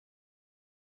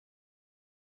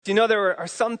Do you know there are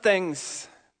some things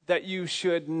that you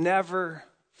should never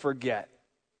forget?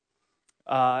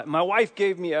 My wife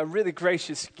gave me a really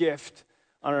gracious gift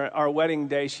on our wedding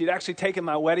day. She'd actually taken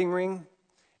my wedding ring,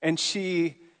 and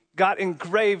she got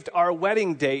engraved our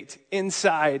wedding date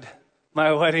inside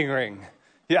my wedding ring.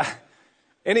 Yeah.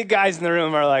 Any guys in the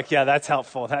room are like, yeah, that's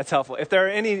helpful. That's helpful. If there are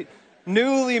any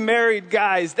newly married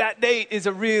guys, that date is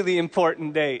a really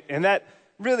important date. And that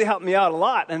really helped me out a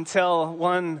lot until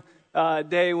one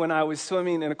day when I was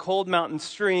swimming in a cold mountain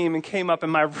stream and came up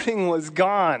and my ring was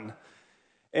gone.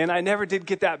 And I never did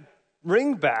get that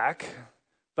ring back,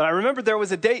 but I remember there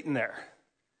was a date in there.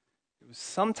 It was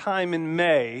sometime in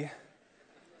May.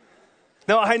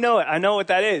 No, I know it. I know what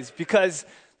that is because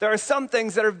there are some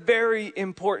things that are very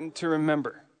important to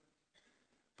remember.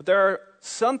 But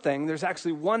there's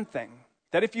actually one thing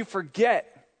that if you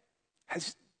forget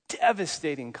has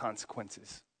devastating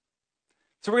consequences.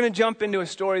 So we're going to jump into a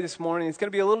story this morning. It's going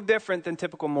to be a little different than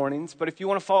typical mornings, but if you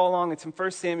want to follow along, it's in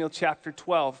 1 Samuel chapter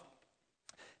 12.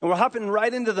 And we're hopping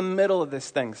right into the middle of this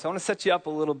thing. So I want to set you up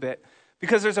a little bit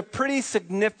because there's a pretty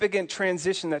significant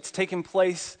transition that's taken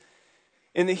place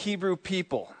in the Hebrew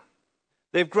people.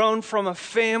 They've grown from a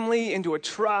family into a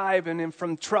tribe, and then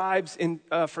from tribe into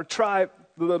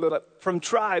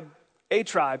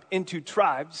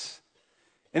tribes,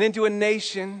 and into a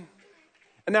nation,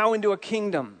 and now into a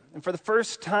kingdom. And for the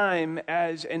first time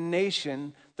as a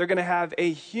nation, they're going to have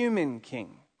a human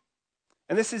king.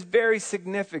 And this is very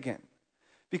significant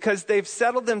because they've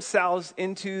settled themselves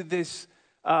into this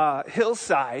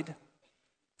hillside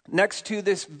next to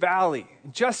this valley.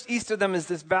 Just east of them is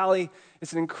this valley.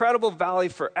 It's an incredible valley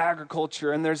for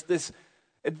agriculture, and there's this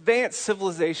advanced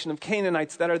civilization of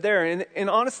Canaanites that are there. And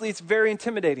honestly, it's very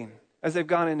intimidating as they've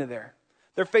gone into there.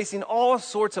 They're facing all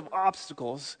sorts of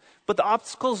obstacles, but the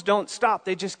obstacles don't stop.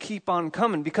 They just keep on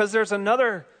coming because there's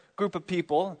another group of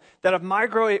people that have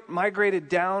migrated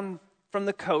down from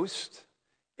the coast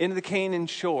into the Canaan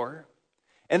shore,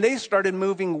 and they started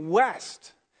moving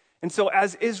west. And so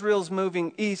as Israel's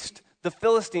moving east, the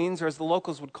Philistines, or as the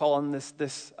locals would call them,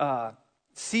 this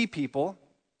sea people,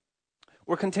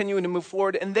 were continuing to move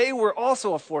forward, and they were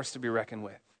also a force to be reckoned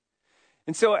with.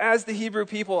 And so as the Hebrew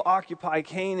people occupy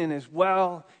Canaan as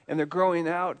well, and they're growing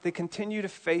out, they continue to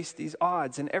face these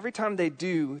odds. And every time they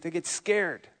do, they get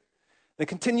scared. They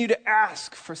continue to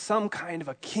ask for some kind of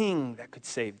a king that could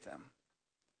save them.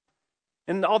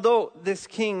 And although this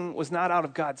king was not out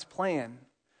of God's plan,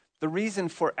 the reason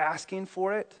for asking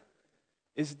for it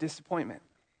is disappointment.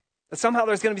 That somehow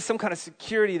there's going to be some kind of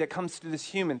security that comes through this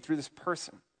human, through this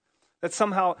person. That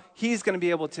somehow he's going to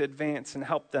be able to advance and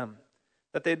help them.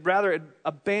 That they'd rather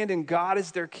abandon God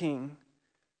as their king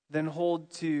than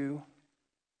hold to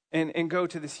and go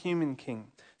to this human king.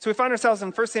 So we find ourselves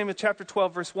in 1 Samuel chapter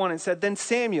 12, verse 1. It said, then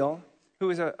Samuel, who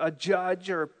was a judge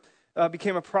or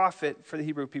became a prophet for the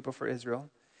Hebrew people, for Israel,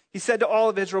 he said to all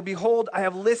of Israel, behold, I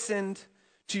have listened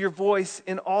to your voice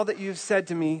in all that you have said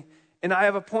to me, and I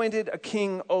have appointed a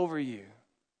king over you.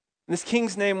 And this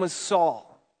king's name was Saul.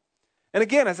 And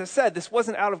again, as I said, this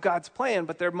wasn't out of God's plan,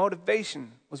 but their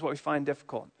motivation was what we find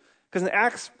difficult. Because in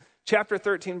Acts chapter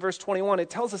 13, verse 21, it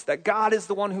tells us that God is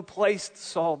the one who placed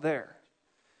Saul there.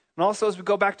 And also as we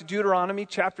go back to Deuteronomy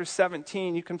chapter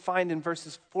 17, you can find in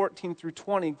verses 14 through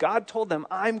 20, God told them,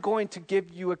 I'm going to give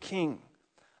you a king.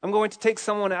 I'm going to take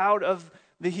someone out of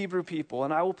the Hebrew people,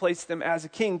 and I will place them as a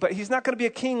king. But he's not going to be a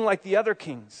king like the other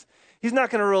kings. He's not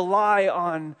going to rely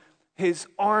on his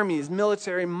army, his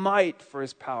military might for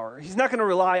his power. He's not going to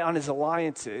rely on his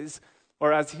alliances,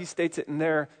 or as he states it in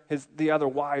there, the other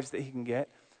wives that he can get.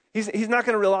 He's not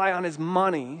going to rely on his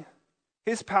money.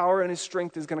 His power and his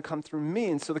strength is going to come through me.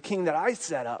 And so the king that I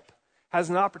set up has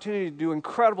an opportunity to do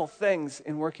incredible things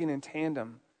in working in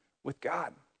tandem with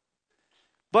God.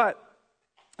 But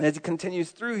as he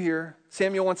continues through here,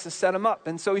 Samuel wants to set him up.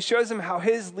 And so he shows him how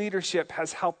his leadership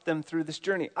has helped them through this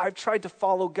journey. I've tried to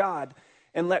follow God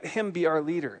and let him be our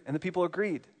leader. And the people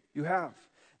agreed. You have.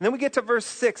 And then we get to verse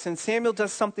 6, and Samuel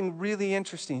does something really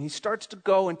interesting. He starts to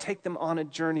go and take them on a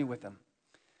journey with him.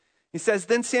 He says,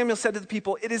 then Samuel said to the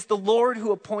people, it is the Lord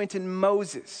who appointed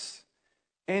Moses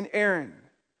and Aaron,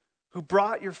 who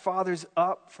brought your fathers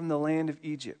up from the land of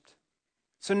Egypt.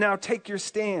 So now take your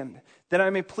stand, that I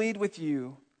may plead with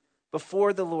you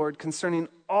before the Lord concerning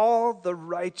all the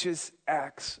righteous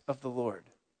acts of the Lord,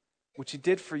 which he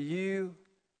did for you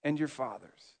and your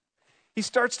fathers. He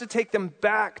starts to take them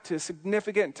back to a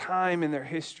significant time in their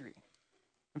history.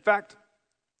 In fact,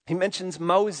 he mentions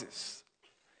Moses.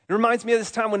 It reminds me of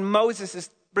this time when Moses is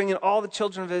bringing all the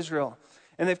children of Israel,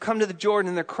 and they've come to the Jordan,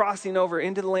 and they're crossing over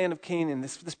into the land of Canaan,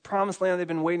 this promised land they've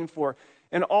been waiting for.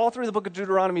 And all through the book of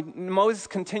Deuteronomy, Moses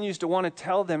continues to want to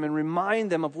tell them and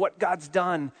remind them of what God's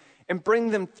done and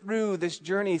bring them through this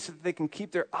journey so that they can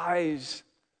keep their eyes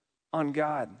on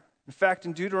God. In fact,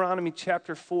 in Deuteronomy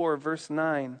chapter 4, verse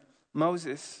 9,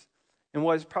 Moses, in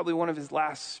what is probably one of his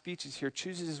last speeches here,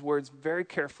 chooses his words very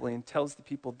carefully and tells the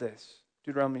people this.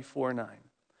 Deuteronomy 4:9.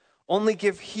 Only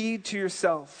give heed to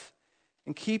yourself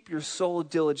and keep your soul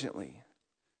diligently,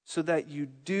 so that you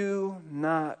do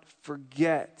not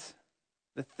forget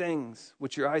the things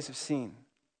which your eyes have seen,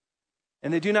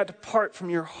 and they do not depart from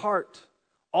your heart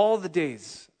all the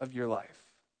days of your life,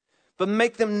 but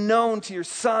make them known to your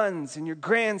sons and your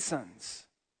grandsons.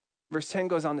 Verse 10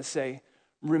 goes on to say,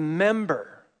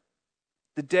 remember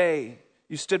the day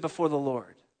you stood before the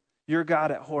Lord, your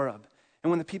God, at Horeb. And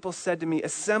when the people said to me,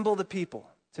 assemble the people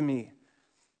to me,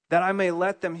 that I may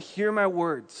let them hear my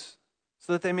words,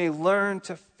 so that they may learn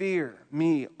to fear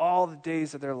me all the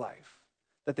days of their life,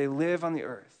 that they live on the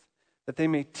earth, that they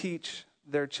may teach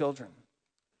their children.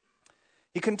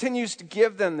 He continues to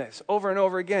give them this over and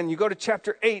over again. You go to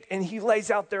chapter 8, and he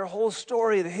lays out their whole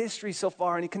story, the history so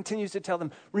far, and he continues to tell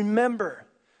them, remember,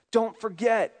 don't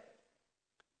forget,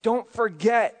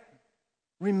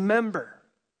 remember.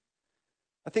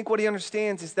 I think what he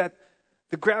understands is that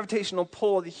the gravitational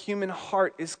pull of the human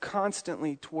heart is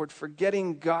constantly toward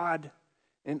forgetting God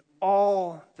and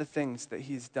all the things that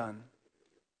he's done.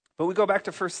 But we go back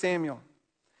to 1 Samuel,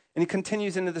 and he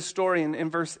continues into the story in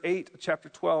verse 8 of chapter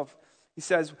 12. He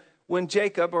says, when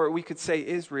Jacob, or we could say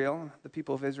Israel, the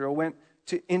people of Israel, went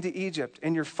into Egypt,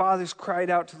 and your fathers cried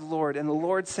out to the Lord, and the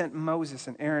Lord sent Moses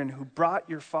and Aaron, who brought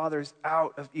your fathers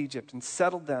out of Egypt and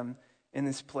settled them in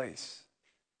this place.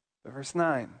 But verse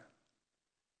 9,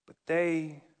 but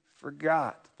they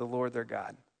forgot the Lord their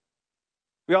God.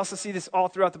 We also see this all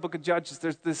throughout the book of Judges.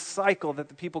 There's this cycle that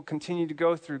the people continue to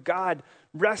go through. God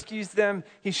rescues them.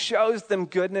 He shows them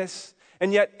goodness.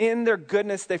 And yet in their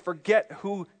goodness, they forget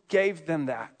who gave them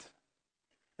that.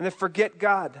 And they forget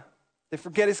God. They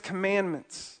forget his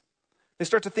commandments. They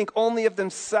start to think only of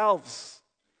themselves.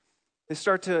 They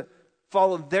start to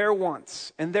follow their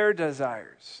wants and their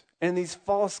desires and these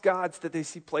false gods that they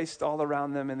see placed all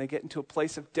around them, and they get into a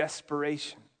place of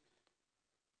desperation,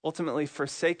 ultimately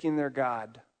forsaking their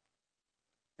God,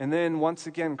 and then once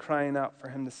again crying out for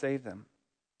him to save them.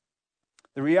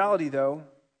 The reality, though,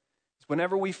 is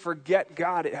whenever we forget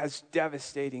God, it has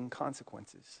devastating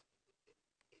consequences.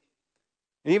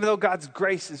 And even though God's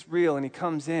grace is real and he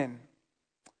comes in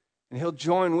and he'll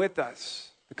join with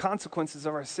us, the consequences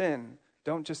of our sin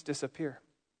don't just disappear.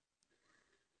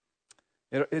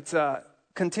 It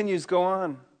continues, go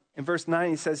on. In verse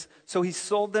 9 he says, so he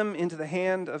sold them into the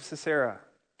hand of Sisera,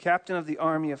 captain of the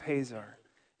army of Hazor,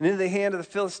 and into the hand of the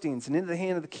Philistines, and into the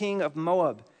hand of the king of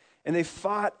Moab. And they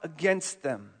fought against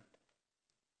them.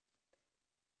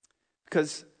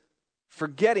 Because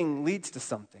forgetting leads to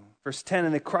something. Verse 10,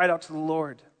 and they cried out to the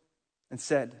Lord and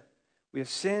said, we have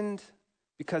sinned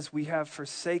because we have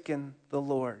forsaken the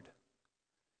Lord.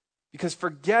 Because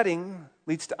forgetting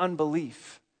leads to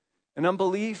unbelief. And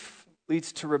unbelief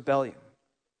leads to rebellion.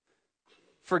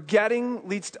 Forgetting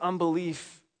leads to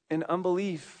unbelief, and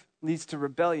unbelief leads to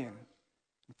rebellion,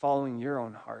 and following your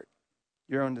own heart,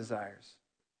 your own desires.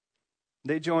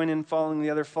 They join in following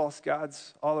the other false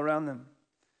gods all around them.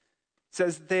 It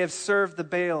says that they have served the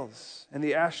Baals and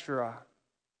the Ashtoreth.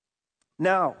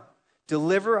 Now,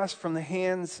 deliver us from the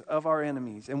hands of our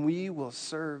enemies, and we will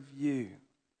serve you.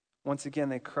 Once again,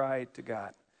 they cried to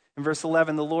God. In verse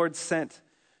 11, the Lord sent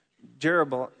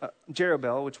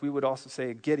Jerubbaal, which we would also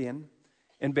say Gideon,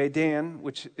 and Badan,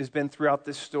 which has been throughout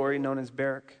this story known as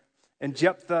Barak, and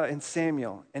Jephthah and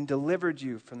Samuel, and delivered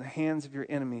you from the hands of your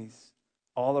enemies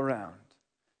all around,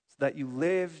 so that you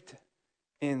lived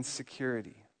in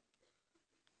security.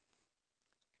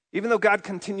 Even though God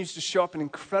continues to show up in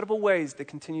incredible ways, they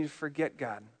continue to forget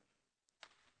God.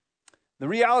 The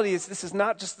reality is this is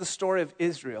not just the story of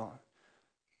Israel.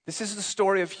 This is the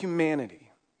story of humanity.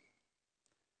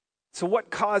 So what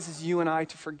causes you and I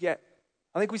to forget?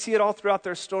 I think we see it all throughout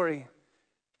their story,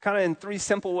 kind of in three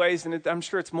simple ways, and I'm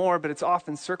sure it's more, but it's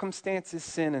often circumstances,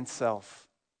 sin, and self.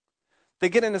 They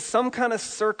get into some kind of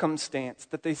circumstance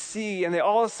that they see, and they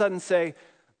all of a sudden say,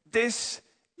 this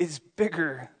is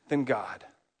bigger than God.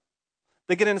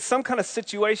 They get into some kind of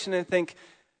situation and think,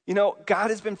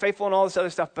 God has been faithful in all this other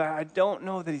stuff, but I don't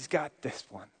know that he's got this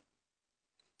one.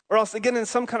 Or else they get into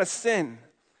some kind of sin,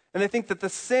 and they think that the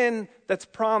sin that's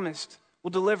promised will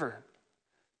deliver.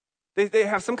 They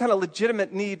have some kind of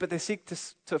legitimate need, but they seek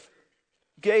to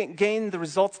gain the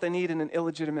results they need in an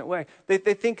illegitimate way. They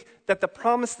think that the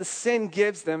promise the sin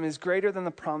gives them is greater than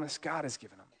the promise God has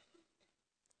given them.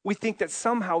 We think that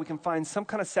somehow we can find some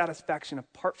kind of satisfaction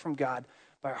apart from God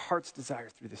by our heart's desire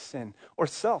through the sin or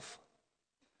self.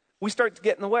 We start to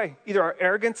get in the way, either our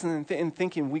arrogance in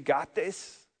thinking we got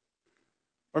this,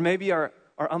 or maybe our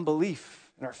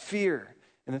unbelief and our fear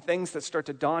and the things that start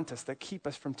to daunt us that keep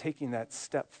us from taking that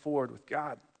step forward with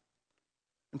God.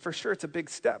 And for sure, it's a big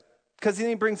step, because then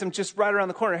he brings them just right around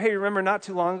the corner. Hey, remember not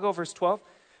too long ago, verse 12,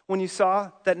 when you saw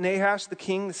that Nahash, the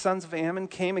king, the sons of Ammon,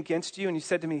 came against you, and you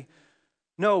said to me,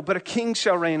 no, but a king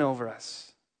shall reign over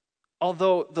us,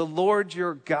 although the Lord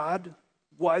your God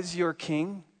was your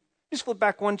king. Just flip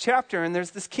back one chapter, and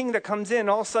there's this king that comes in.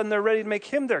 All of a sudden, they're ready to make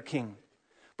him their king.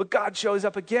 But God shows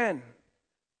up again,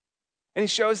 and he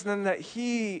shows them that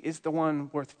he is the one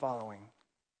worth following.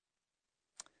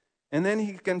 And then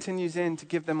he continues in to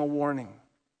give them a warning.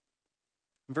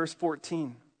 In verse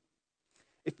 14,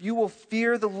 if you will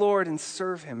fear the Lord and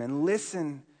serve him and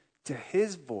listen to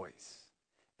his voice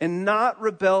and not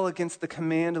rebel against the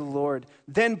command of the Lord,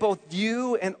 then both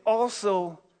you and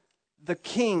also the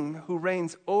king who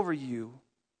reigns over you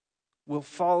will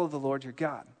follow the Lord your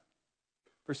God.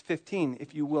 Verse 15,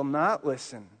 if you will not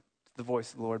listen to the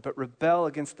voice of the Lord, but rebel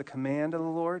against the command of the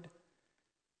Lord,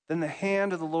 then the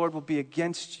hand of the Lord will be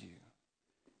against you,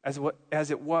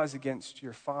 as it was against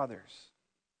your fathers.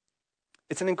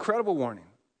 It's an incredible warning.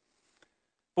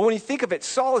 But when you think of it,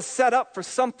 Saul is set up for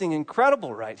something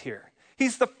incredible right here.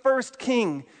 He's the first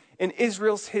king in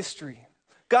Israel's history.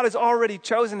 God has already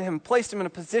chosen him, placed him in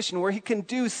a position where he can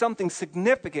do something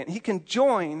significant. He can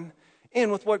join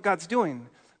in with what God's doing.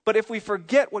 But if we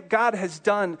forget what God has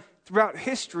done throughout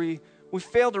history, we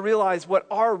fail to realize what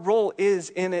our role is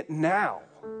in it now.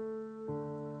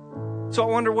 So I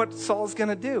wonder what Saul's going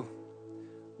to do.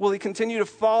 Will he continue to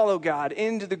follow God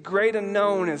into the great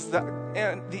unknown as the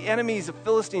enemies of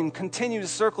Philistine continue to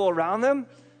circle around them?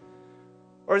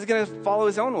 Or is he going to follow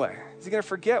his own way? Is he going to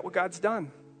forget what God's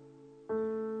done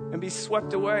and be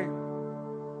swept away?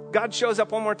 God shows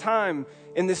up one more time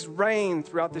in this rain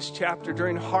throughout this chapter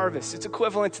during harvest. It's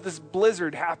equivalent to this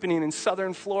blizzard happening in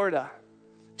southern Florida.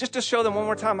 Just to show them one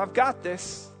more time, I've got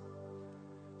this.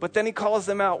 But then he calls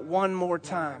them out one more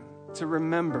time to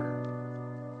remember.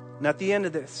 And at the end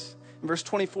of this, in verse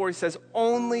 24, he says,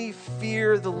 only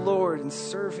fear the Lord and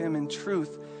serve him in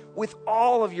truth with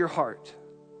all of your heart.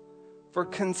 For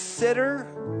consider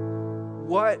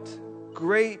what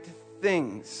great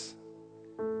things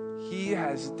he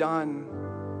has done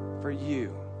for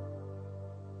you.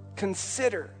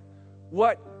 Consider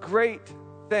what great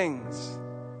things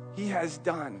he has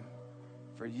done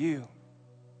for you.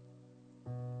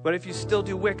 But if you still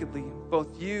do wickedly,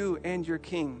 both you and your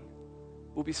king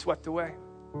will be swept away.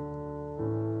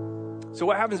 So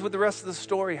what happens with the rest of the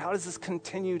story? How does this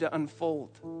continue to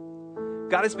unfold?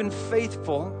 God has been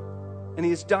faithful, and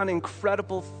he has done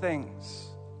incredible things.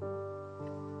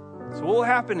 So what will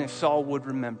happen if Saul would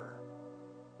remember?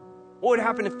 What would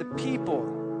happen if the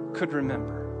people could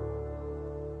remember?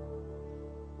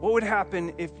 What would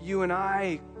happen if you and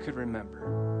I could remember?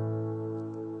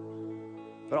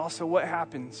 But also, what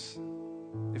happens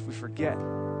if we forget?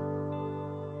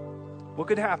 What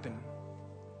could happen?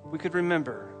 We could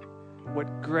remember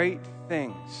what great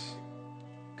things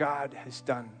God has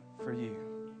done for you.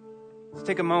 Let's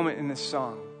take a moment in this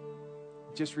song.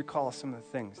 Just recall some of the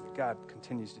things that God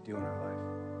continues to do in our life.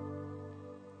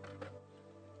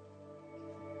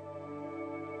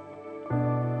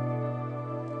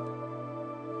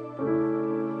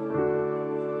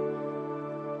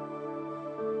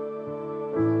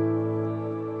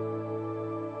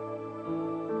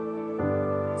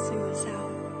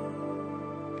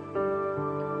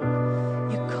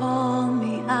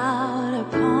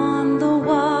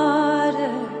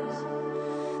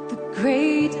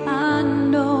 Great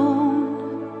unknown,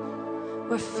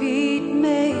 where feet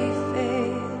may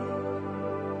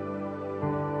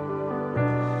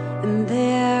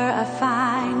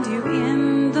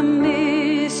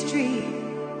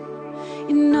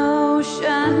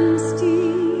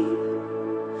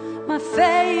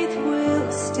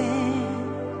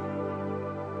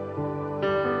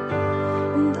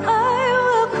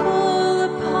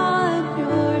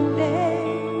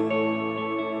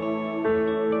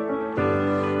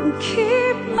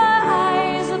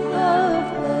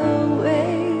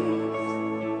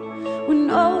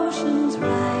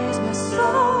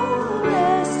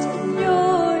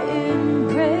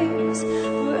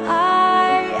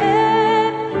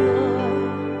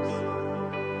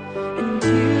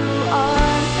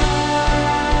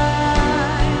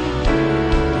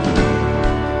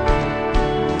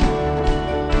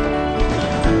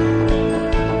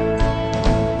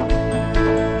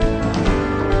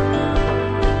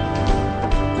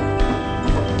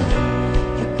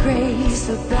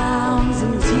surrounds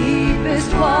in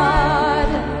deepest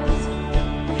waters,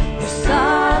 your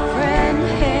sovereign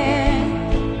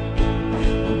hand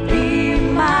will be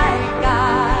my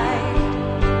guide.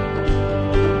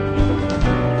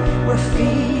 Where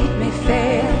feet may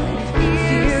fail and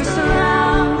fear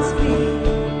surrounds me,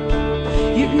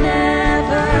 you've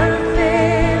never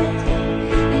failed,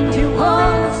 and you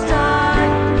won't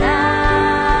start now.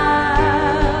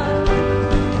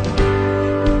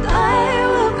 And I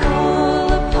will call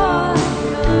upon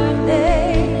your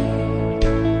name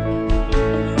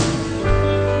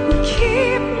and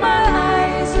keep my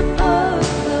eyes above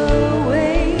the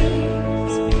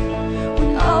waves.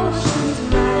 When oceans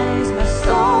rise, my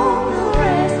soul will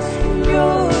rest in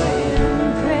your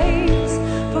embrace,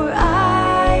 for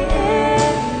I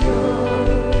am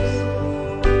yours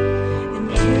and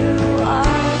you are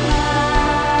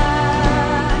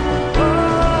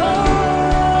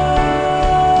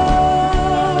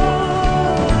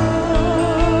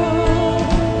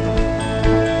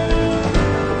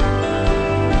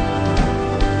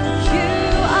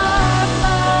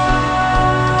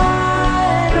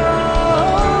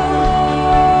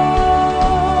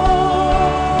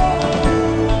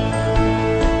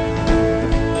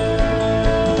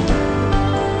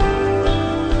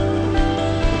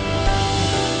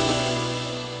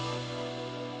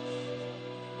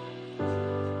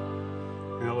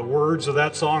You know, the words of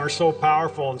that song are so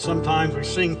powerful, and sometimes we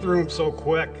sing through them so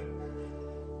quick.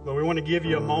 But we want to give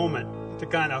you a moment to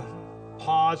kind of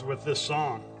pause with this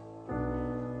song.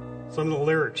 Some of the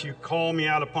lyrics: you call me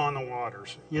out upon the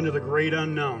waters, into the great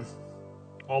unknown.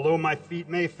 Although my feet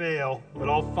may fail, but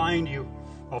I'll find you.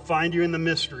 I'll find you in the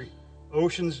mystery.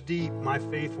 Oceans deep, my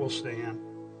faith will stand.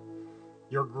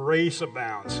 Your grace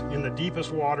abounds in the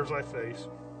deepest waters I face.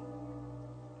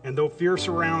 And though fear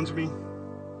surrounds me,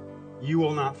 you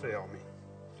will not fail me.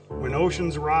 When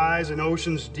oceans rise and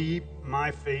oceans deep,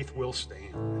 my faith will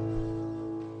stand.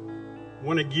 I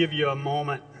want to give you a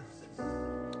moment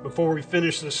before we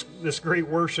finish this great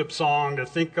worship song to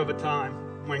think of a time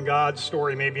when God's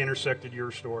story maybe intersected your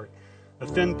story. A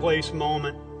thin place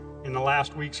moment in the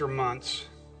last weeks or months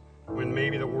when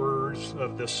maybe the words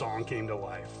of this song came to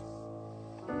life.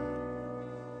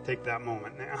 Take that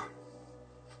moment now.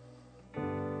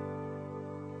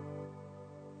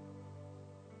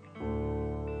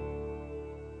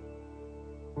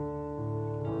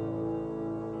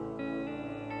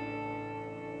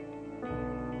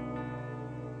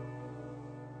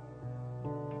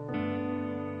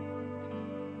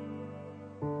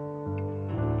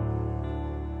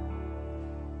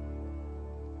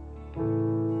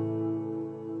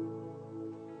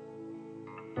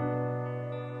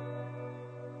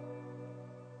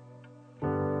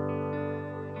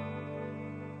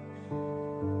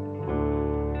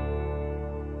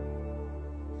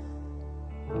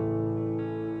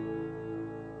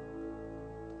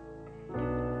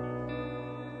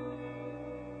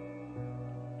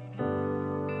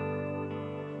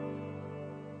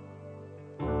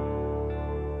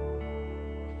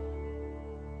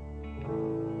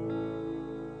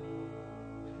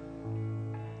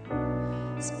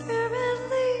 Spirit,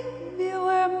 lead me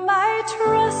where my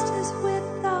trust is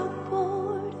without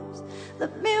borders.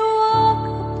 Let me walk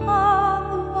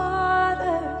upon the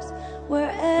waters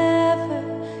wherever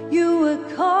you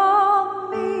would call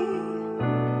me.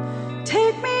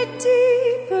 Take me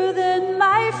deeper than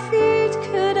my feet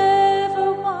could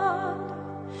ever wander,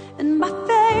 and my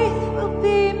faith will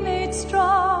be made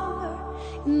stronger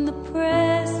in the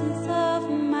presence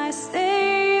of my Savior.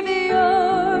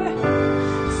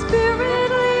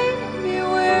 Spirit, lead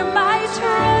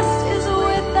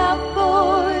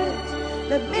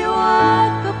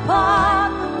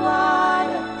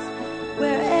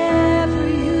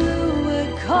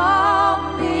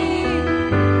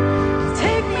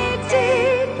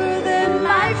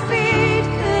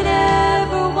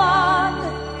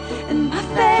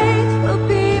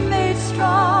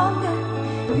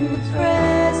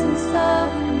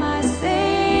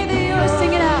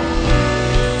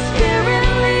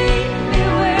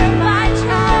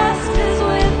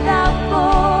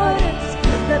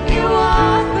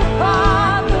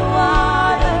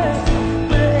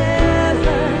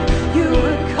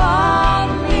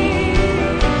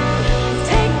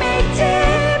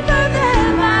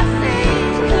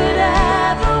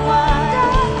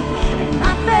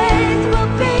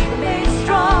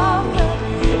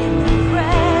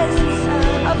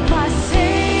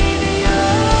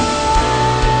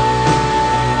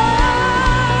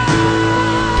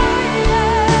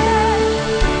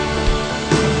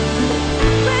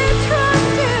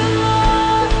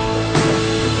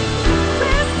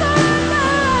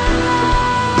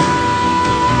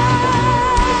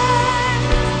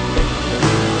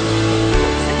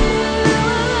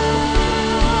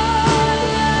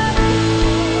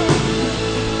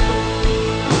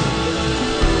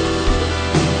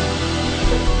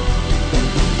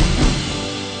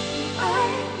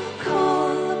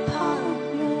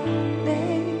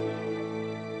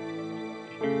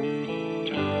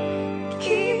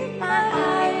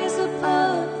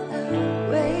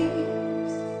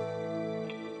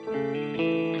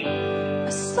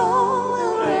soul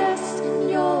will rest in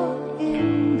your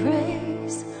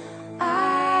embrace.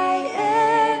 I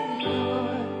am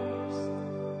yours,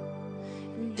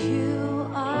 and you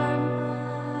are mine.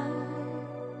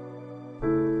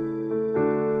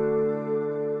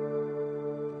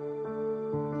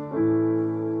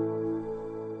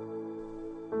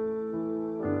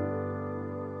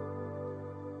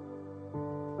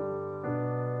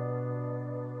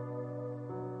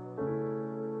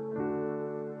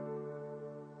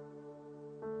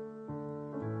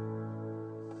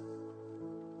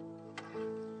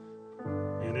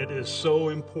 And it is so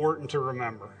important to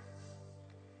remember.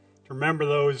 To remember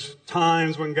those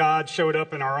times when God showed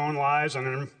up in our own lives, and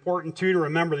it's important too to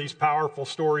remember these powerful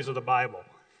stories of the Bible.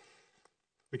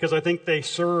 Because I think they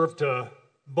serve to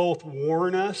both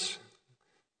warn us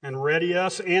and ready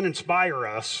us and inspire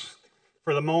us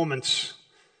for the moments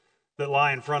that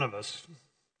lie in front of us.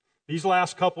 These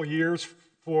last couple years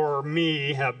for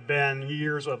me have been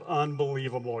years of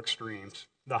unbelievable extremes.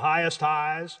 The highest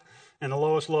highs and the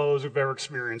lowest lows we've ever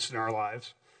experienced in our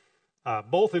lives,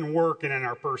 both in work and in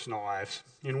our personal lives.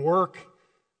 In work,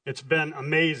 it's been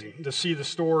amazing to see the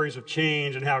stories of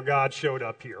change and how God showed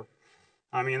up here.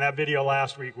 I mean, that video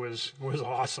last week was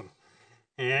awesome.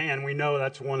 And we know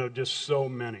that's one of just so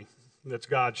many that's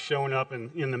God shown up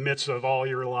in the midst of all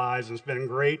your lives. And it's been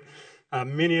great.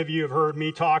 Many of you have heard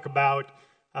me talk about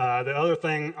the other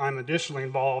thing I'm additionally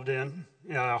involved in,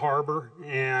 Harbor,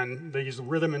 and these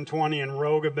Rhythm in 20 and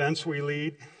Rogue events we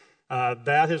lead.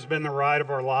 That has been the ride of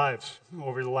our lives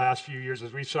over the last few years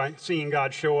as we've seen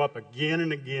God show up again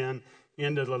and again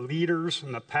into the leaders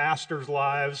and the pastors'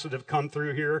 lives that have come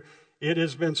through here. It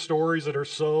has been stories that are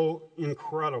so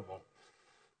incredible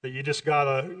that you just got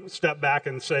to step back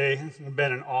and say, I've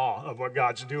been in awe of what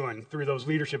God's doing through those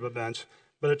leadership events.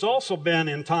 But it's also been,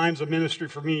 in times of ministry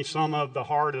for me, some of the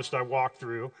hardest I walked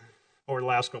through over the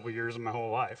last couple of years of my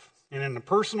whole life. And in the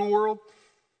personal world,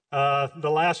 the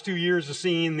last 2 years of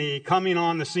seeing the coming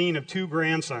on the scene of 2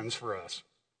 grandsons for us.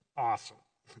 Awesome.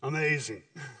 Amazing.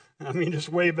 I mean, just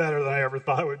way better than I ever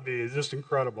thought it would be. It's just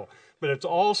incredible. But it's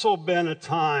also been a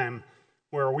time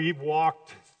where we've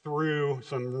walked through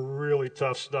some really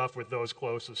tough stuff with those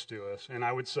closest to us. And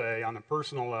I would say, on a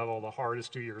personal level, the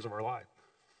hardest 2 years of our life.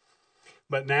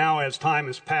 But now, as time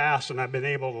has passed and I've been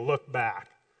able to look back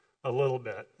a little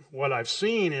bit, what I've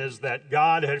seen is that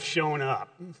God has shown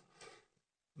up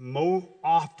more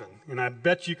often, and I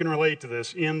bet you can relate to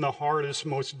this, in the hardest,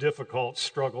 most difficult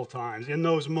struggle times, in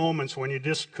those moments when you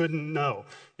just couldn't know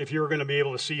if you were going to be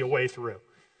able to see a way through.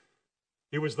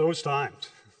 It was those times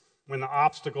when the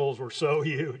obstacles were so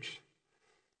huge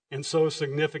and so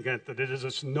significant that it is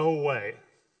just no way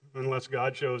unless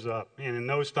God shows up. And in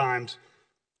those times,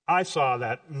 I saw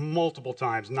that multiple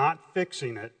times, not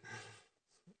fixing it,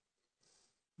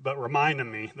 but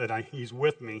reminding me that He's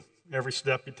with me every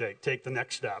step you take. Take the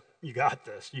next step. You got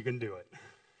this. You can do it.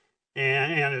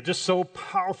 And it's just so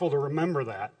powerful to remember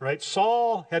that, right?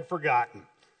 Saul had forgotten.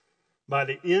 By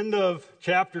the end of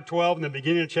chapter 12 and the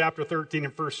beginning of chapter 13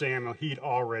 in 1 Samuel, he'd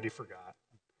already forgotten.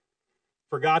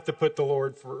 Forgot to put the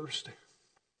Lord first.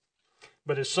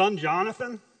 But his son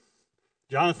Jonathan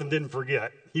didn't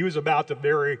forget. He was about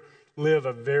to live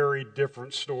a very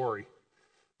different story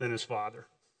than his father.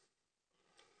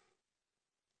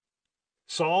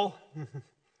 Saul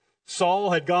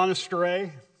had gone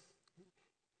astray.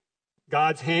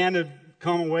 God's hand had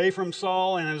come away from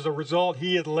Saul, and as a result,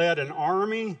 he had led an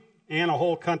army and a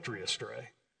whole country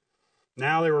astray.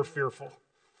 Now they were fearful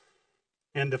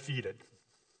and defeated.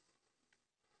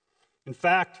 In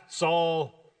fact,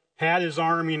 Saul had his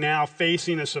army now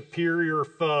facing a superior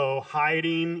foe,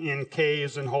 hiding in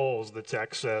caves and holes, the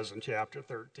text says in chapter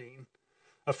 13.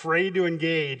 Afraid to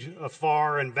engage a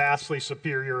far and vastly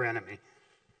superior enemy.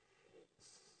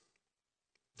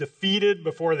 Defeated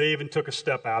before they even took a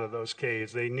step out of those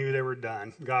caves. They knew they were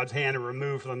done. God's hand had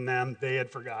removed from them. They had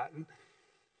forgotten.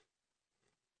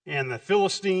 And the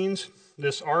Philistines,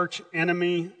 this arch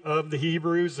enemy of the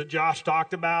Hebrews that Josh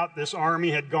talked about, this army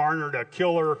had garnered a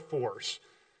killer force.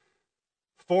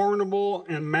 Formidable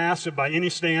and massive by any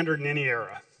standard in any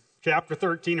era. Chapter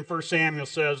 13 of 1 Samuel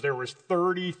says there was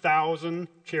 30,000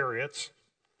 chariots,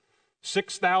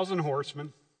 6,000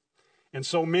 horsemen, and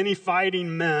so many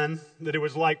fighting men that it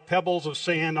was like pebbles of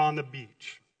sand on the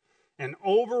beach. An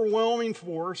overwhelming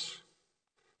force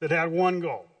that had one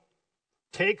goal.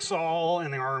 Take Saul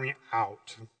and the army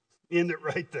out. End it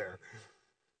right there.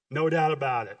 No doubt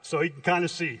about it. So you can kind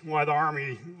of see why the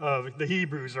army of the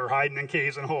Hebrews are hiding in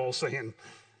caves and holes saying,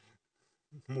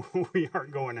 we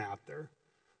aren't going out there.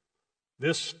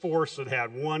 This force that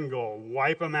had one goal,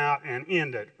 wipe them out and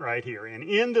end it right here. And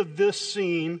into this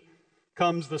scene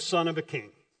comes the son of a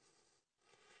king,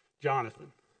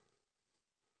 Jonathan,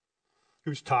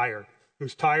 who's tired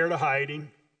of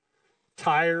hiding,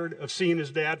 tired of seeing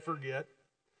his dad forget.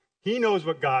 He knows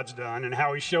what God's done and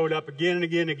how he showed up again and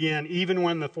again and again, even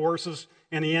when the forces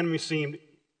and the enemy seemed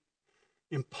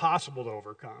impossible to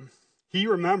overcome. He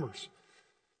remembers.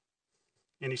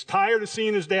 And he's tired of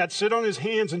seeing his dad sit on his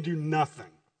hands and do nothing.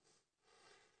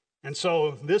 And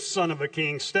so this son of a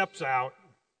king steps out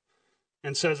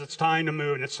and says it's time to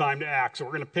move and it's time to act. So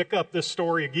we're going to pick up this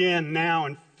story again now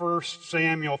in 1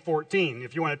 Samuel 14.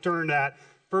 If you want to turn to that,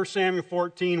 1 Samuel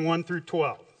 14, 1 through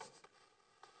 12.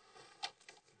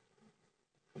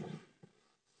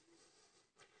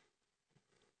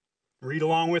 Read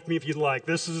along with me if you'd like.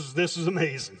 This is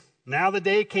amazing. Now the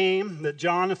day came that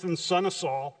Jonathan, son of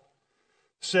Saul,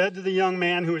 said to the young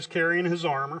man who was carrying his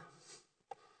armor,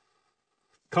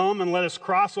 "Come and let us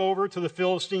cross over to the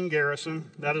Philistine garrison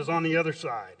that is on the other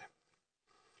side."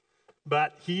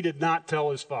 But he did not tell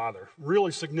his father.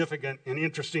 Really significant and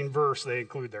interesting verse they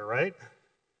include there, right?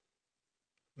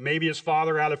 Maybe his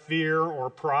father, out of fear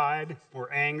or pride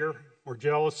or anger or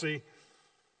jealousy,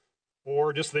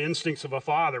 or just the instincts of a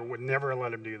father, would never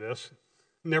let him do this,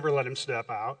 never let him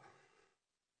step out.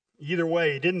 Either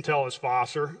way, he didn't tell his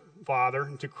father.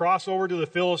 To cross over to the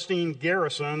Philistine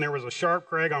garrison, there was a sharp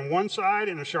crag on one side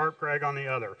and a sharp crag on the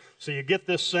other. So you get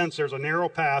this sense there's a narrow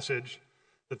passage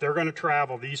that they're going to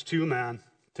travel, these two men,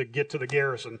 to get to the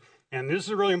garrison. And this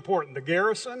is really important. The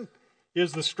garrison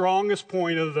is the strongest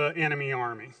point of the enemy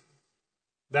army.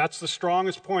 That's the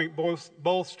strongest point,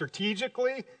 both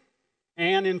strategically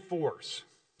and in force.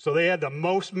 So they had the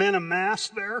most men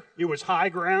amassed there. It was high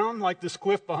ground, like this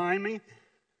cliff behind me.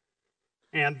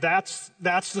 And that's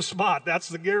the spot. That's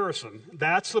the garrison.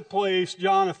 That's the place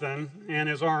Jonathan and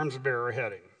his arms bearer are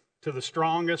heading, to the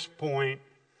strongest point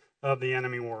of the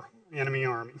enemy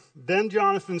army. Then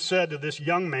Jonathan said to this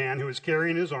young man who was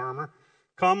carrying his armor,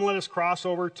 "Come, let us cross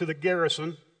over to the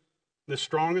garrison, the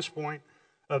strongest point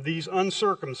of these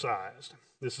uncircumcised."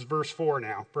 This is verse 4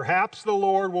 now. "Perhaps the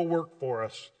Lord will work for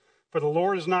us, for the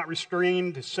Lord is not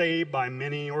restrained to save by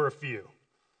many or a few."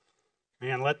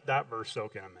 Man, let that verse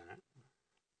soak in a minute.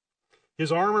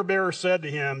 His armor bearer said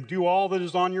to him, "Do all that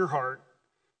is on your heart.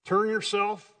 Turn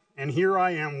yourself, and here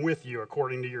I am with you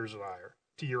according to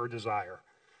your desire.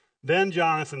 Then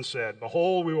Jonathan said,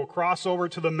 "Behold, we will cross over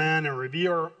to the men and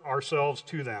reveal ourselves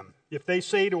to them. If they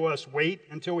say to us, 'Wait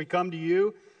until we come to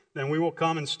you,' then we will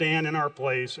come and stand in our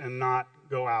place and not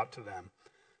go out to them.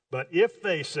 But if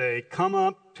they say, 'Come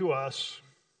up to us,'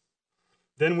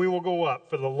 then we will go up,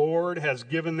 for the Lord has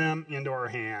given them into our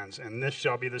hands, and this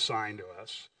shall be the sign to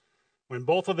us." When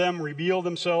both of them revealed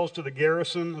themselves to the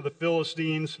garrison of the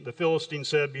Philistines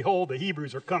said, "Behold, the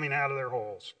Hebrews are coming out of their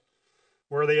holes,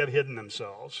 where they have hidden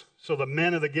themselves." So the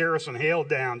men of the garrison hailed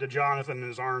down to Jonathan and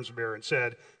his arms bearer and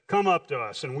said, "Come up to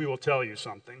us, and we will tell you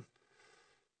something."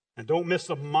 And don't miss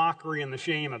the mockery and the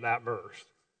shame of that verse.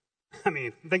 I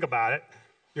mean, think about it.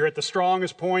 You're at the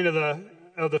strongest point of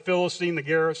the Philistine, the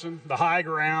garrison, the high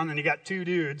ground, and you got two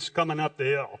dudes coming up the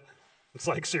hill. It's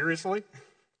like, seriously?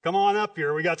 Come on up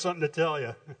here. We got something to tell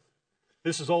you.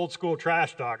 This is old school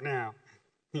trash talk now.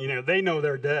 They know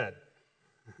they're dead.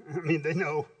 I mean, they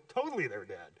know totally they're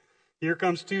dead. Here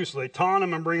comes two, so they taunt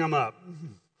them and bring them up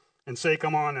and say,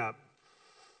 "Come on up."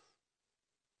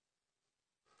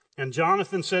 And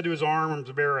Jonathan said to his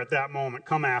arms bearer at that moment,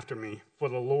 "Come after me, for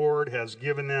the Lord has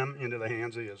given them into the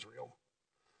hands of Israel."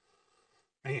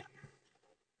 Man.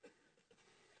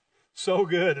 So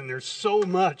good, and there's so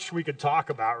much we could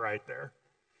talk about right there.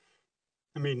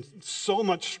 I mean, so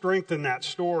much strength in that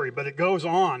story, but it goes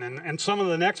on, and some of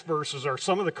the next verses are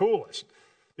some of the coolest,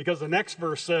 because the next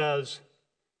verse says,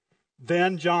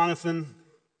 "Then Jonathan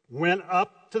went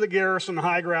up to the garrison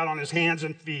high ground on his hands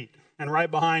and feet, and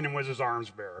right behind him was his arms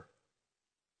bearer."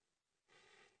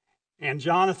 And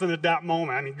Jonathan at that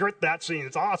moment, I mean, grit that scene,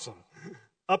 it's awesome.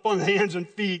 Up on the hands and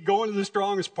feet, going to the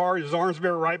strongest part, his arms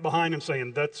bearer right behind him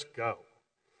saying, "Let's go."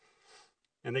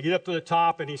 And they get up to the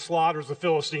top, and he slaughters the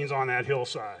Philistines on that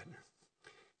hillside.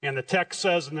 And the text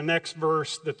says in the next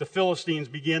verse that the Philistines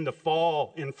begin to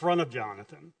fall in front of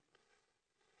Jonathan.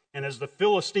 And as the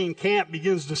Philistine camp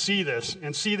begins to see this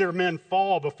and see their men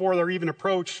fall before they're even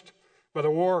approached by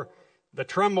the war, the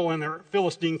tremble in the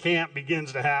Philistine camp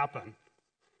begins to happen.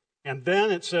 And then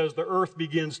it says the earth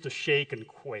begins to shake and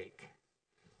quake.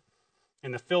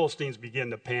 And the Philistines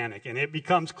begin to panic. And it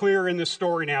becomes clear in this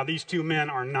story now, these two men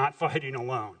are not fighting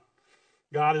alone.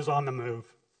 God is on the move.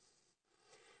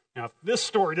 Now, if this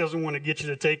story doesn't want to get you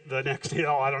to take the next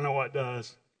hill, I don't know what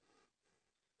does.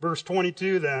 Verse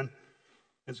 22 then,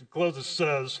 as it closes,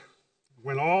 says,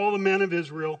 "When all the men of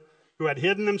Israel who had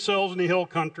hidden themselves in the hill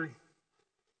country,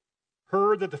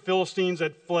 heard that the Philistines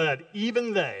had fled.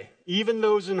 Even they, even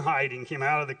those in hiding, came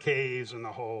out of the caves and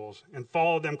the holes and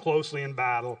followed them closely in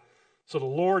battle. So the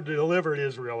Lord delivered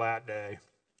Israel that day,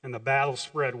 and the battle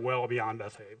spread well beyond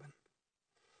Bethaven.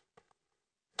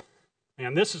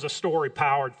 And this is a story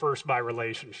powered first by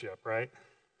relationship, right?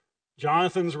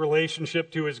 Jonathan's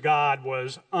relationship to his God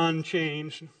was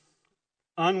unchanged,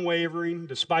 unwavering,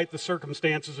 despite the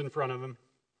circumstances in front of him.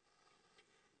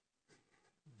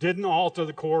 Didn't alter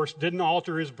the course, didn't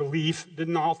alter his belief,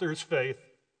 didn't alter his faith.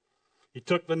 He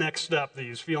took the next step that he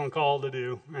was feeling called to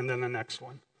do, and then the next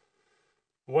one.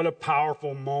 What a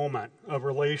powerful moment of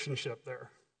relationship there.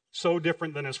 So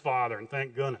different than his father, and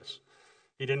thank goodness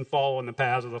he didn't follow in the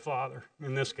paths of the father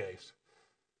in this case.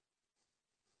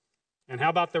 And how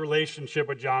about the relationship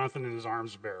with Jonathan and his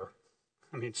arms bearer?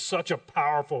 I mean, such a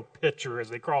powerful picture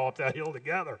as they crawl up that hill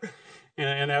together.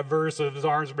 And that verse of his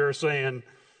arms bearer saying,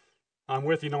 I'm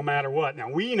with you no matter what.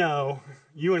 Now, we know,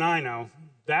 you and I know,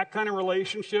 that kind of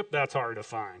relationship, that's hard to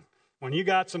find. When you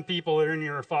got some people that are in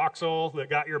your foxhole that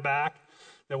got your back,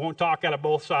 that won't talk out of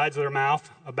both sides of their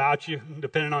mouth about you,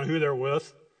 depending on who they're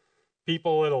with,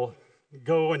 people that'll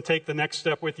go and take the next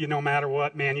step with you no matter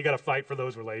what, man, you got to fight for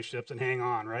those relationships and hang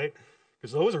on, right?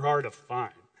 Because those are hard to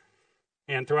find.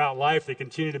 And throughout life, they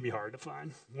continue to be hard to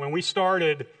find. When we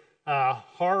started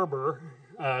Harbor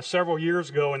several years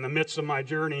ago in the midst of my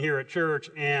journey here at church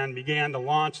and began to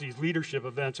launch these leadership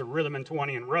events at Rhythm and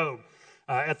 20 and Rogue,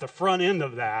 at the front end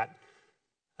of that,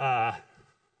 I,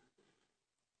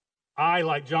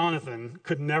 like Jonathan,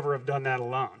 could never have done that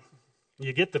alone.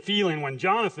 You get the feeling when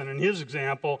Jonathan, in his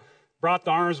example, brought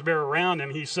the arms bearer around him,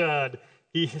 he said,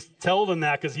 he told them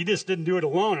that because he just didn't do it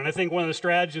alone. And I think one of the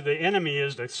strategies of the enemy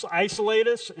is to isolate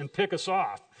us and pick us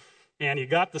off. And he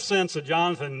got the sense that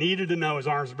Jonathan needed to know his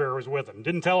arms bearer was with him.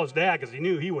 Didn't tell his dad because he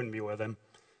knew he wouldn't be with him.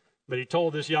 But he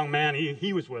told this young man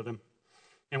he was with him.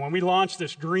 And when we launched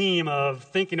this dream of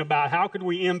thinking about how could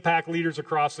we impact leaders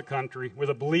across the country with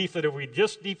a belief that if we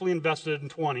just deeply invested in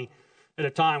 20 at a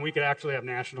time, we could actually have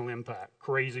national impact.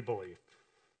 Crazy belief.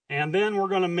 And then we're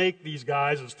going to make these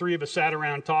guys, as three of us sat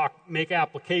around and make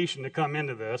application to come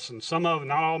into this. And some of them,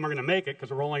 not all of them are going to make it because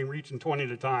we're only reaching 20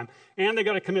 at a time. And they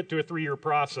got to commit to a 3-year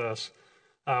process.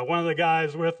 One of the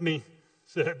guys with me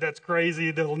said, that's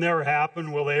crazy. That'll never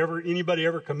happen. Will anybody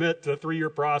ever commit to a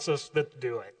 3-year process? Let's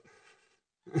do it.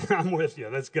 I'm with you.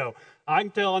 Let's go.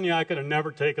 I'm telling you, I could have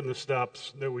never taken the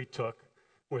steps that we took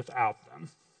without them.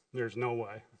 There's no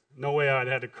way. No way I'd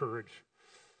had the courage,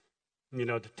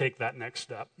 to take that next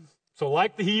step. So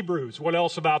like the Hebrews, what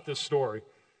else about this story?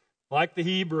 Like the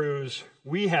Hebrews,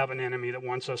 we have an enemy that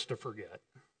wants us to forget.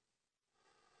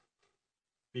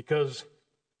 Because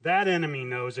that enemy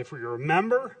knows if we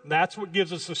remember, that's what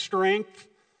gives us the strength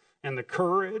and the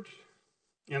courage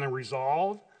and the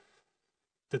resolve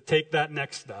to take that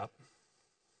next step.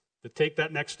 To take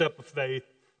that next step of faith,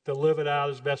 to live it out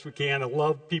as best we can, to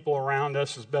love people around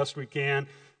us as best we can.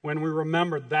 When we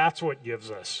remember, that's what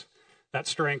gives us that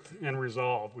strength and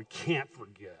resolve. We can't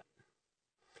forget.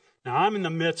 Now, I'm in the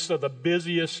midst of the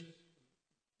busiest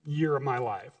year of my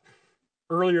life.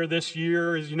 Earlier this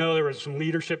year, as you know, there was some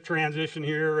leadership transition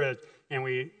here, and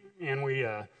we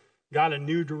got a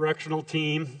new directional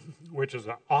team, which is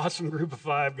an awesome group of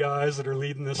 5 guys that are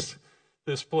leading this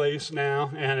place now,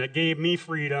 and it gave me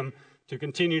freedom to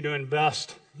continue to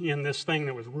invest in this thing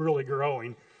that was really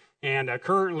growing. And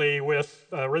currently with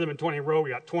Rhythm and 20 Row, we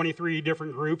got 23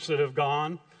 different groups that have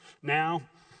gone now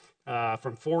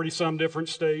from 40-some different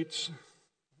states.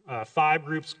 5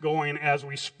 groups going as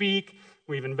we speak.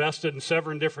 We've invested in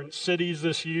 7 different cities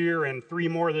this year and 3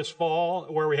 more this fall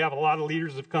where we have a lot of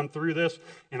leaders that have come through this.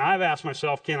 And I've asked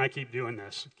myself, can I keep doing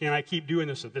this? Can I keep doing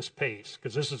this at this pace?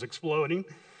 Because this is exploding.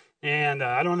 And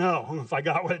I don't know if I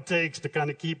got what it takes to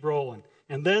kind of keep rolling.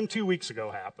 And then 2 weeks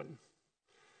ago happened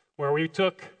where we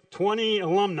took 20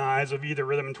 alumni of either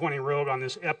Rhythm and 20 Rogue on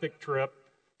this epic trip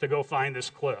to go find this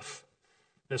cliff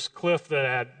that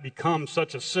had become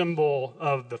such a symbol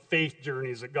of the faith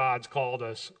journeys that God's called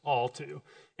us all to.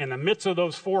 In the midst of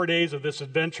those 4 days of this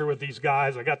adventure with these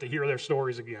guys, I got to hear their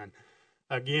stories again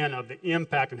of the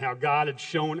impact and how God had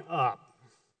shown up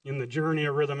in the journey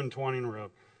of Rhythm and 20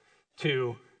 Rogue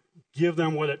to give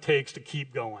them what it takes to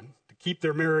keep going, to keep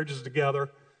their marriages together,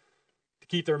 to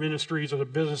keep their ministries or their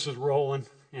businesses rolling,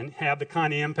 and have the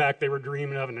kind of impact they were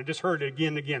dreaming of. And I just heard it again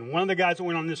and again. One of the guys that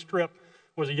went on this trip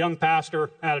was a young pastor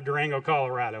out of Durango,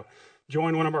 Colorado,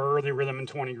 joined one of our early Rhythm and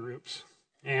 20 groups.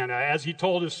 And as he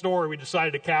told his story, we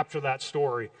decided to capture that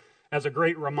story as a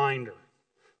great reminder.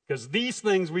 Because these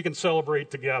things we can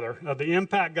celebrate together of the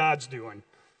impact God's doing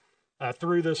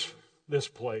through this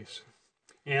place.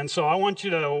 And so I want you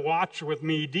to watch with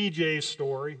me DJ's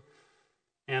story,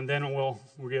 and then we'll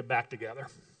get back together.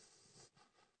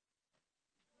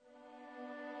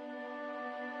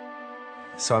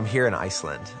 So I'm here in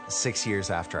Iceland 6 years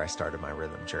after I started my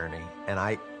rhythm journey, and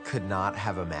I could not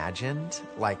have imagined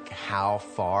how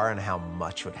far and how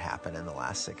much would happen in the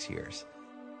last 6 years.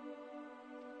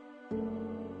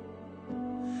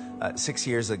 6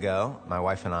 years ago, my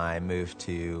wife and I moved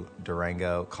to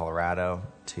Durango, Colorado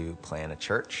to plant a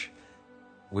church.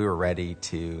 We were ready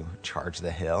to charge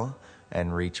the hill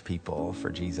and reach people for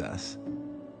Jesus.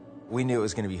 We knew it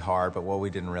was going to be hard, but what we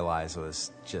didn't realize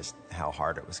was just how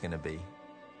hard it was going to be.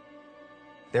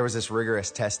 There was this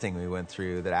rigorous testing we went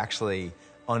through that actually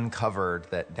uncovered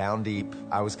that down deep,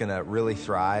 I was going to really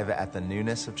thrive at the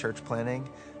newness of church planting,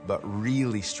 but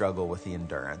really struggle with the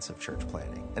endurance of church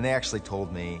planting. And they actually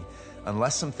told me,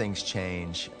 unless some things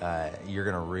change, you're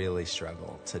going to really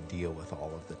struggle to deal with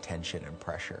all of the tension and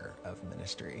pressure of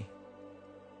ministry.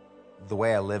 The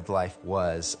way I lived life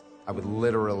was, I would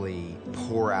literally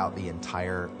pour out the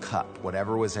entire cup,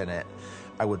 whatever was in it.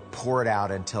 I would pour it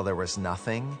out until there was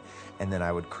nothing, and then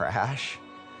I would crash,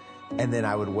 and then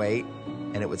I would wait,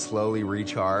 and it would slowly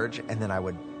recharge, and then I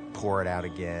would pour it out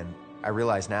again. I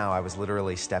realize now I was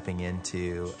literally stepping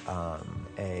into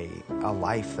a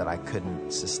life that I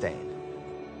couldn't sustain.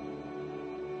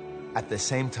 At the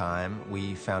same time,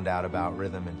 we found out about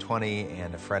Rhythm in 20,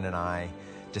 and a friend and I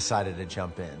decided to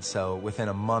jump in. So within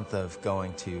a month of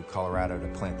going to Colorado to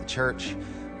plant the church,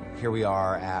 here we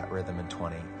are at Rhythm in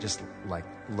 20, just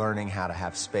learning how to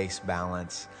have space,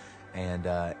 balance, and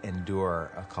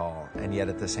endure a call. And yet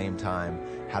at the same time,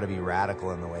 how to be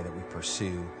radical in the way that we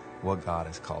pursue what God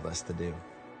has called us to do.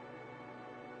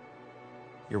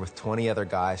 You're with 20 other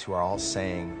guys who are all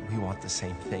saying, we want the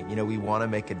same thing. We want to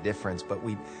make a difference, but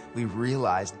we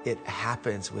realized it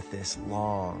happens with this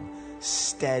long,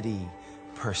 steady,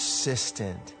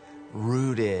 persistent,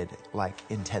 rooted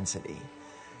intensity.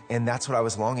 And that's what I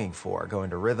was longing for,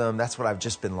 going to Rhythm. That's what I've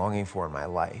just been longing for in my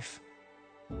life.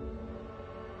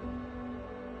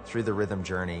 Through the Rhythm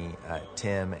journey,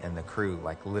 Tim and the crew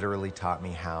literally taught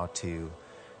me how to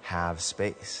have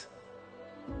space.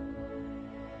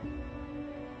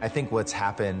 I think what's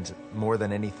happened more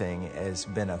than anything has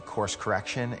been a course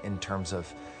correction in terms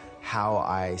of how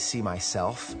I see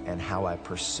myself and how I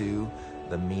pursue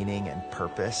the meaning and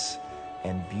purpose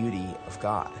and beauty of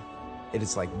God. It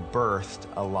has birthed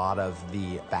a lot of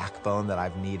the backbone that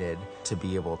I've needed to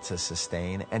be able to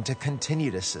sustain and to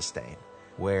continue to sustain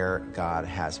where God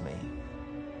has me.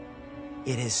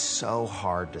 It is so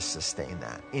hard to sustain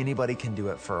that. Anybody can do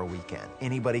it for a weekend.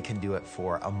 Anybody can do it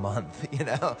for a month,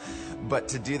 But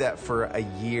to do that for a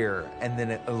year, and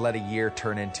then let a year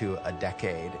turn into a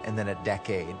decade, and then a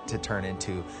decade to turn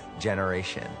into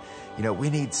generation.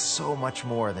 We need so much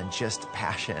more than just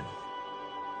passion.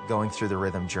 Going through the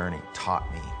Rhythm journey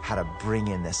taught me how to bring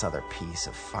in this other piece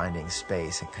of finding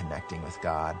space and connecting with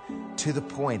God, to the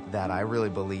point that I really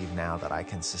believe now that I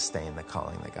can sustain the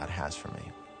calling that God has for me.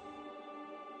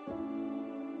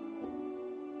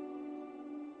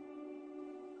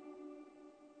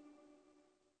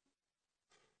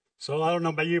 So I don't know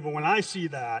about you, but when I see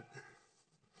that,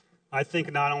 I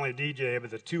think not only DJ, but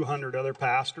the 200 other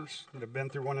pastors that have been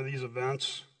through one of these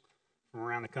events from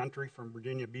around the country, from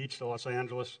Virginia Beach to Los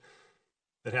Angeles,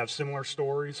 that have similar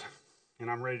stories,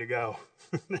 and I'm ready to go.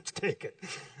 Let's take it.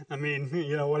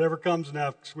 Whatever comes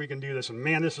next, we can do this. And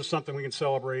man, this is something we can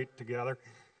celebrate together,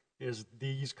 is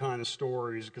these kind of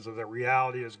stories, because of the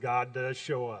reality is God does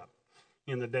show up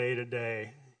in the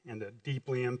day-to-day and to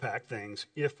deeply impact things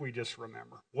if we just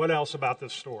remember. What else about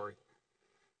this story?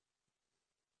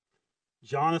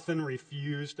 Jonathan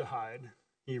refused to hide.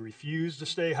 He refused to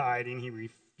stay hiding. He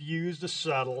refused to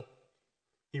settle.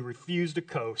 He refused to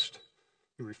coast.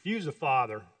 He refused to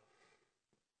follow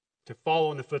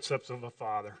in the footsteps of a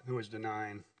father who was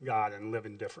denying God and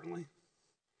living differently.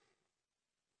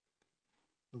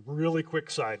 Really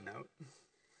quick side note.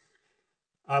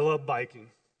 I love biking.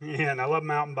 And I love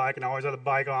mountain biking. I always have the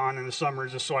bike on in the summer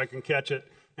just so I can catch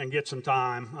it and get some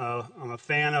time. I'm a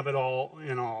fan of it all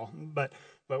in all. But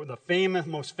the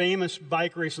most famous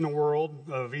bike race in the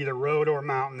world of either road or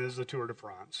mountain is the Tour de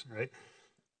France, right?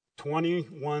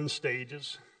 21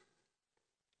 stages,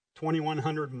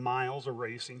 2,100 miles of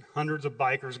racing, hundreds of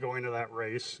bikers going to that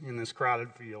race in this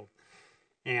crowded field.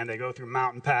 And they go through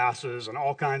mountain passes and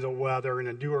all kinds of weather and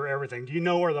endure everything. Do you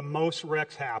know where the most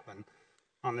wrecks happen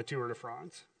on the Tour de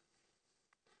France?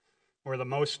 Where the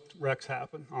most wrecks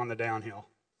happen? On the downhill.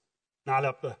 Not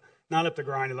up the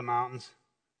grind of the mountains.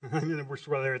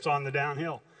 Whether it's on the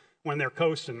downhill, when they're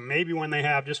coasting, maybe when they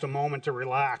have just a moment to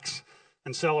relax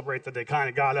and celebrate that they kind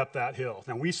of got up that hill.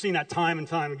 Now, we've seen that time and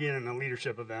time again in the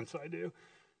leadership events I do.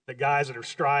 The guys that are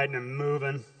striding and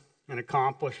moving and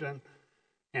accomplishing,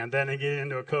 and then they get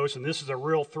into a coast, and this is a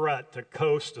real threat to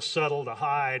coast, to settle, to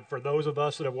hide for those of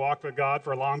us that have walked with God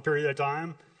for a long period of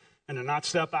time and to not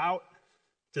step out.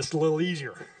 Just a little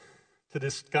easier to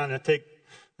just kind of take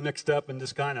the next step and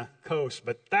just kind of coast.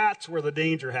 But that's where the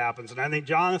danger happens. And I think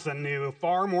Jonathan knew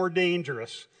far more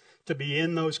dangerous to be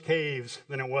in those caves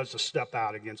than it was to step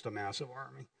out against a massive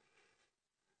army.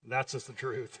 That's just the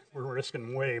truth. We're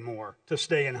risking way more to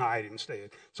stay in hiding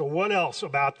state. So what else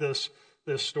about this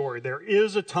story? There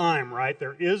is a time, right?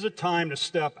 There is a time to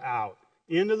step out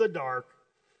into the dark.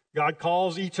 God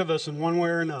calls each of us in one way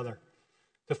or another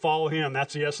to follow him.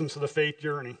 That's the essence of the faith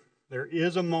journey. There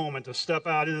is a moment to step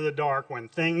out into the dark when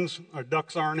our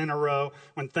ducks aren't in a row,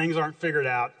 when things aren't figured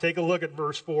out. Take a look at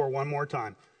verse 4 one more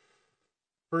time.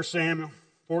 1 Samuel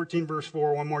 14, verse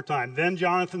 4, one more time. Then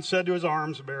Jonathan said to his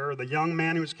arms bearer, the young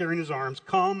man who was carrying his arms,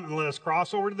 come and let us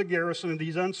cross over to the garrison of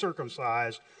these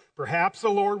uncircumcised. Perhaps the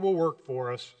Lord will work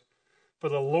for us, for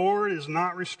the Lord is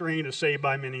not restrained to save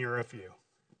by many or a few.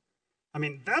 I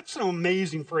mean, that's an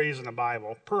amazing phrase in the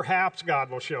Bible. Perhaps God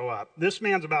will show up. This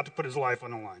man's about to put his life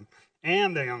on the line,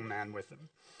 and the young man with him.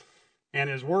 And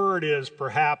his word is,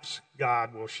 perhaps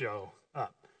God will show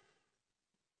up.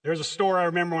 There's a story I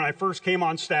remember when I first came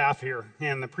on staff here,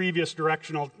 and on the previous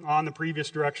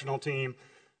directional team,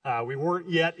 we weren't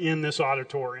yet in this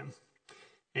auditorium.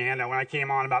 And when I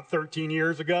came on about 13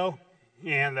 years ago,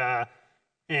 and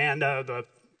the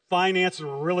finances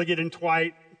were really getting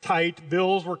tight,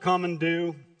 bills were coming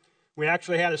due. We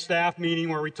actually had a staff meeting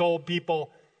where we told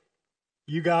people,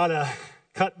 you got to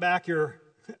cut back your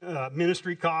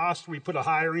ministry costs. We put a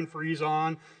hiring freeze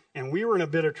on, and we were in a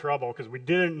bit of trouble because we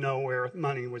didn't know where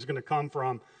money was going to come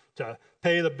from to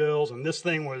pay the bills, and this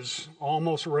thing was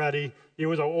almost ready. It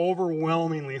was an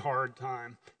overwhelmingly hard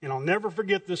time. And I'll never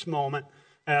forget this moment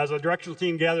as a directional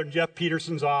team gathered in Jeff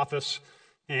Peterson's office,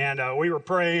 and we were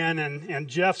praying, and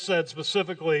Jeff said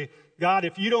specifically, God,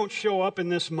 if you don't show up in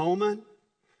this moment,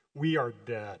 we are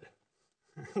dead.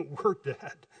 We're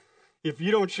dead. If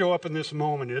you don't show up in this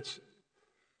moment,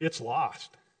 it's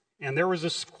lost. And there was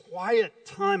this quiet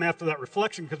time after that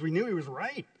reflection because we knew he was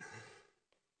right.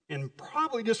 And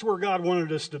probably just where God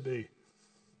wanted us to be.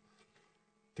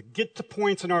 To get to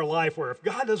points in our life where if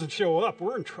God doesn't show up,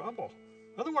 we're in trouble.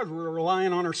 Otherwise, we're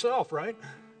relying on ourselves, right?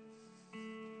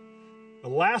 The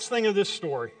last thing of this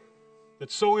story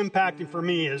that's so impacting for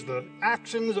me is the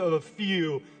actions of a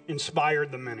few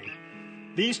inspired the many.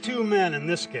 These two men in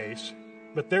this case,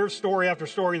 but there's story after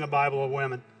story in the Bible of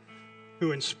women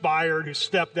who inspired, who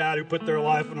stepped out, who put their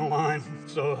life on the line.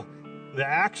 So the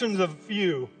actions of a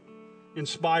few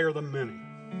inspire the many.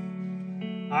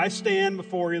 I stand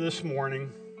before you this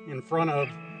morning in front of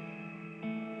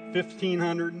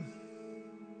 1,500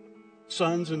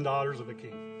 sons and daughters of a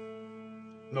king.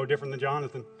 No different than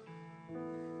Jonathan.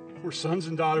 We're sons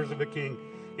and daughters of a king.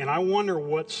 And I wonder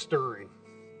what's stirring.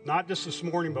 Not just this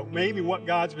morning, but maybe what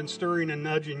God's been stirring and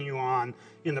nudging you on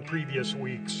in the previous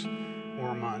weeks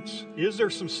or months. Is there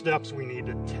some steps we need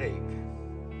to take?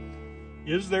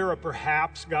 Is there a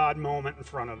perhaps God moment in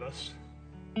front of us?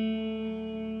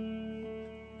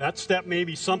 That step may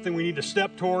be something we need to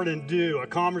step toward and do, a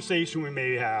conversation we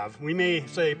may have. We may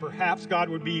say, perhaps God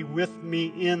would be with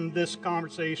me in this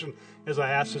conversation as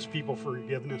I ask His people for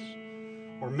forgiveness.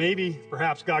 Or maybe,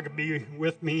 perhaps God could be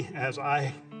with me as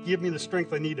I give me the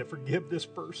strength I need to forgive this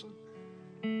person.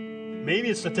 Maybe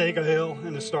it's to take a hill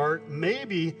and to start.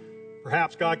 Maybe,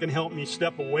 perhaps God can help me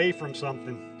step away from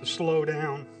something, to slow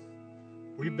down.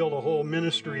 We built a whole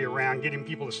ministry around getting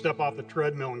people to step off the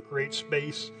treadmill and create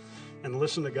space and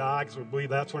listen to God, because we believe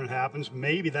that's when it happens.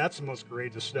 Maybe that's the most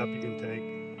courageous step you can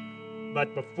take.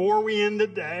 But before we end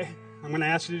today, I'm going to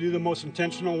ask you to do the most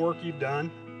intentional work you've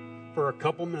done for a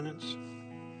couple minutes.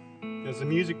 As the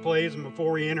music plays and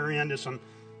before we enter into some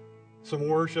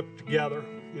worship together,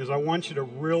 is I want you to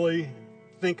really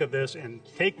think of this and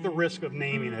take the risk of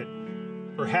naming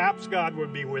it. Perhaps God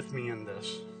would be with me in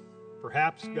this.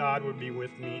 Perhaps God would be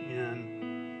with me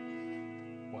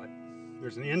in what?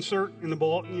 There's an insert in the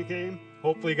bulletin you came.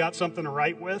 Hopefully you got something to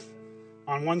write with.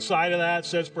 On one side of that it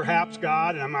says perhaps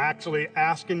God, and I'm actually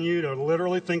asking you to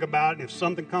literally think about it. And if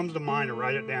something comes to mind, to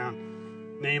write it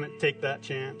down. Name it, take that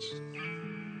chance.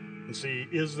 And see,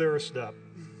 is there a step?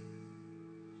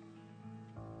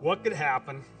 What could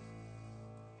happen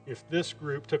if this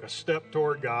group took a step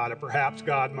toward God, a perhaps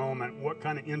God moment? What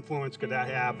kind of influence could that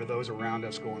have for those around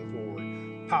us going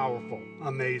forward? Powerful,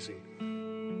 amazing,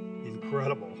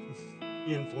 incredible,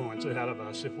 influence ahead of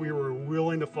us if we were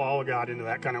willing to follow God into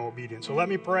that kind of obedience. So let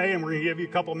me pray, and we're going to give you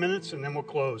a couple minutes, and then we'll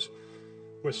close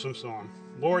with some song.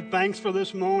 Lord, thanks for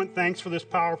this moment. Thanks for this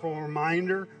powerful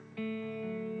reminder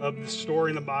of the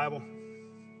story in the Bible.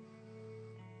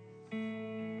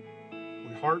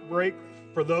 We heartbreak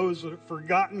for those that have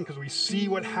forgotten because we see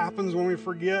what happens when we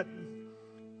forget.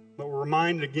 But we're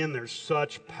reminded again there's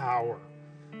such power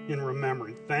in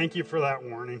remembering. Thank you for that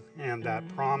warning and that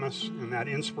promise and that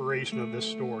inspiration of this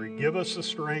story. Give us the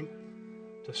strength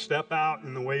to step out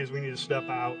in the ways we need to step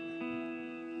out.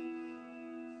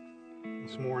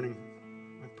 This morning,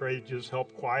 I pray you just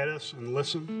help quiet us and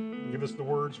listen and give us the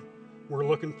words we're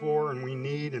looking for and we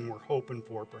need and we're hoping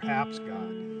for. Perhaps,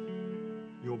 God,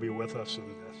 you'll be with us in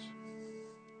this.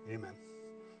 Amen.